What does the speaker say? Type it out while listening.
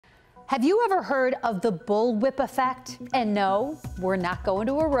Have you ever heard of the Bullwhip Effect? And no, we're not going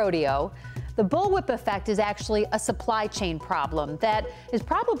to a rodeo. The Bullwhip Effect is actually a supply chain problem that is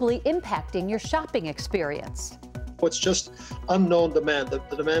probably impacting your shopping experience. It's just unknown demand. The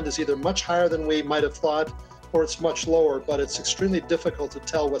demand is either much higher than we might have thought, or it's much lower, but it's extremely difficult to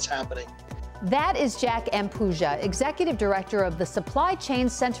tell what's happening. That is Jack Ampuja, Executive Director of the Supply Chain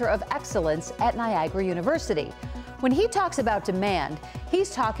Center of Excellence at Niagara University. When he talks about demand,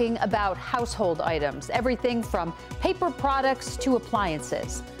 he's talking about household items, everything from paper products to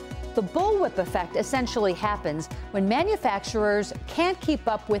appliances. The bullwhip effect essentially happens when manufacturers can't keep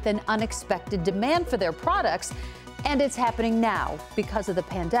up with an unexpected demand for their products, and it's happening now because of the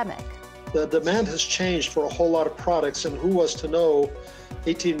pandemic. The demand has changed for a whole lot of products, and who was to know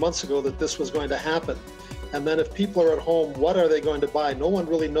 18 months ago that this was going to happen? And then if people are at home, what are they going to buy? No one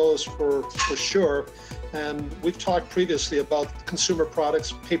really knows for sure. And we've talked previously about consumer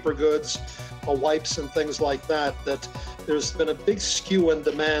products, paper goods, wipes and things like that, that there's been a big skew in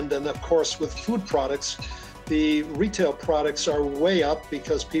demand. And of course, with food products, the retail products are way up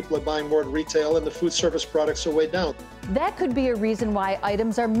because people are buying more at retail, and the food service products are way down. That could be a reason why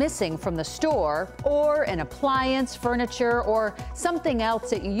items are missing from the store, or an appliance, furniture, or something else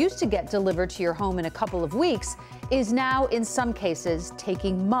that you used to get delivered to your home in a couple of weeks is now, in some cases,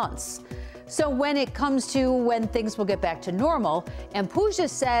 taking months. So when it comes to when things will get back to normal, Ampuja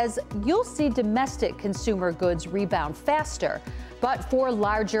says you'll see domestic consumer goods rebound faster. But for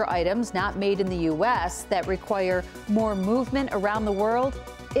larger items not made in the U.S. that require more movement around the world,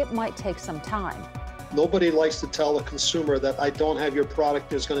 it might take some time. Nobody likes to tell a consumer that I don't have your product,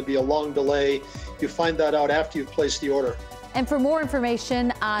 there's going to be a long delay. You find that out after you've placed the order. And for more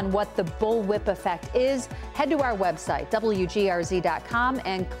information on what the bullwhip effect is, head to our website, WGRZ.com,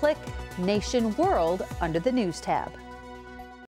 and click Nation World under the News tab.